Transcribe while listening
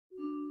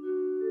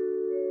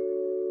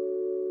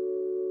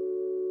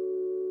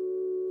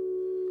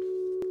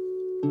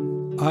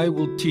I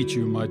will teach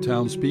you, my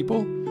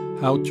townspeople,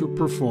 how to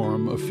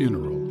perform a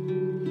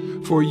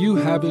funeral, for you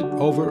have it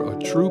over a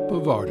troupe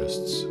of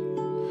artists,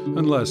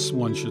 unless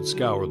one should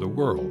scour the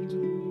world.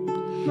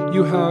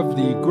 You have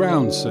the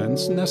ground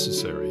sense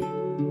necessary.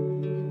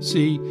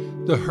 See,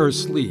 the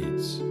hearse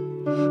leads.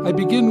 I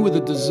begin with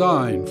a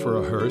design for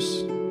a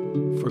hearse,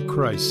 for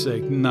Christ's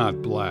sake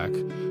not black,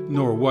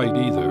 nor white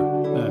either,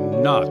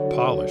 and not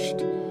polished.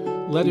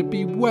 Let it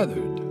be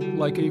weathered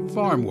like a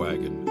farm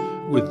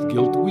wagon, with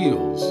gilt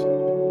wheels.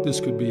 This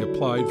could be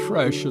applied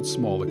fresh at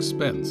small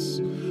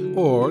expense,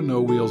 or no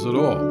wheels at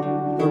all,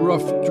 a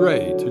rough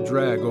dray to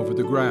drag over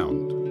the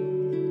ground.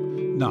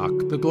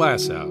 Knock the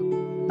glass out.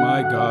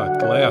 My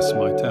God, glass,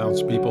 my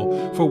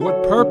townspeople, for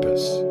what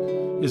purpose?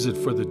 Is it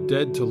for the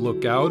dead to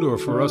look out, or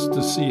for us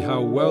to see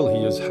how well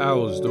he is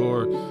housed,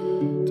 or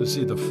to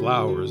see the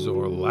flowers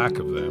or lack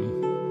of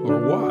them, or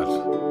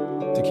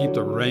what? To keep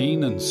the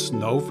rain and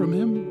snow from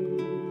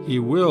him? He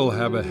will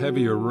have a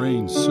heavier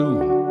rain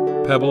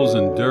soon, pebbles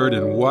and dirt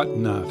and what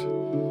not.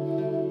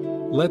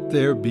 Let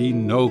there be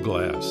no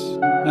glass,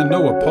 and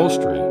no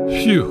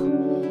upholstery,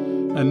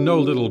 phew, and no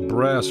little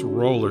brass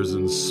rollers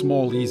and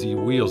small easy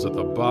wheels at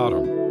the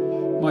bottom.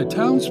 My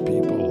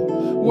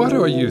townspeople, what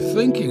are you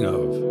thinking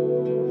of?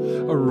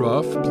 A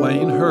rough,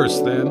 plain hearse,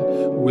 then,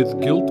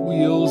 with gilt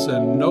wheels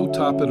and no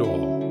top at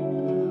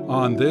all.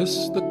 On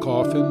this the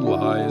coffin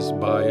lies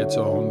by its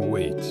own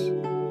weight.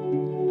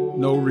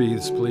 No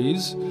wreaths,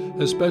 please,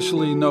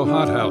 especially no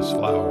hothouse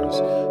flowers.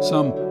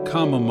 Some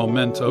common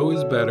memento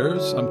is better,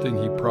 something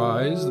he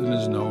prized and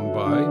is known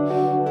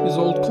by. His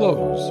old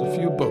clothes, a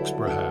few books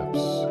perhaps,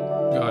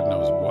 God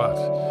knows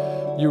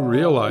what. You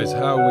realize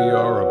how we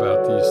are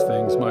about these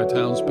things, my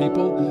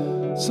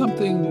townspeople.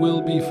 Something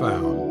will be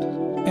found.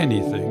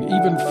 Anything,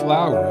 even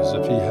flowers,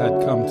 if he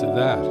had come to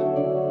that.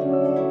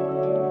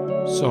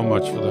 So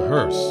much for the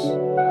hearse.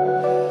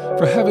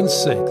 For heaven's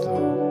sake,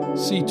 though,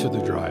 see to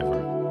the driver.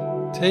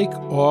 Take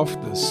off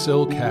the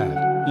silk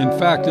hat. In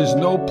fact, there's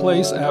no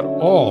place at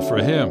all for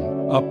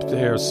him, up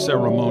there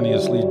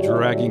ceremoniously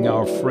dragging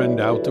our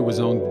friend out to his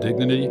own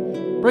dignity.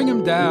 Bring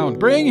him down!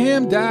 Bring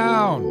him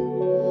down!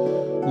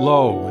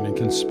 Low and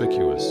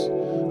inconspicuous.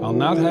 I'll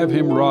not have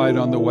him ride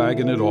on the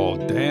wagon at all,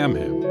 damn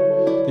him.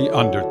 The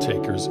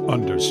undertaker's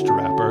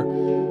understrapper.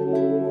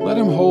 Let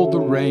him hold the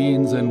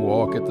reins and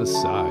walk at the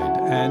side,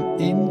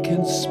 and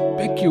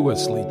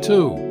inconspicuously,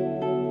 too.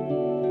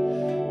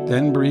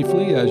 Then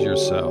briefly, as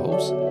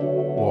yourselves,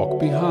 walk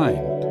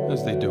behind,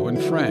 as they do in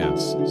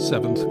France,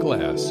 7th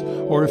class,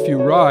 or if you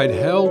ride,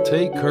 hell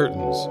take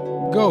curtains.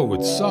 Go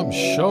with some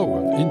show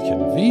of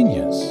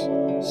inconvenience.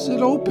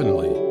 Sit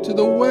openly to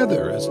the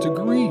weather as to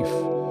grief.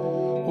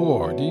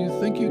 Or do you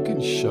think you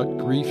can shut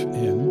grief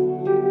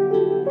in?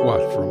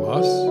 What, from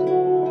us?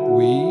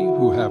 We,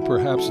 who have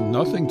perhaps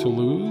nothing to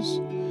lose?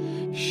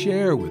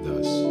 Share with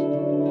us.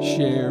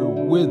 Share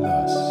with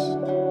us.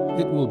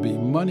 It will be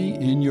money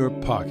in your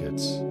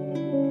pockets.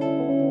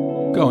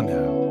 Go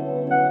now.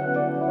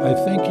 I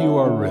think you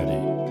are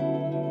ready.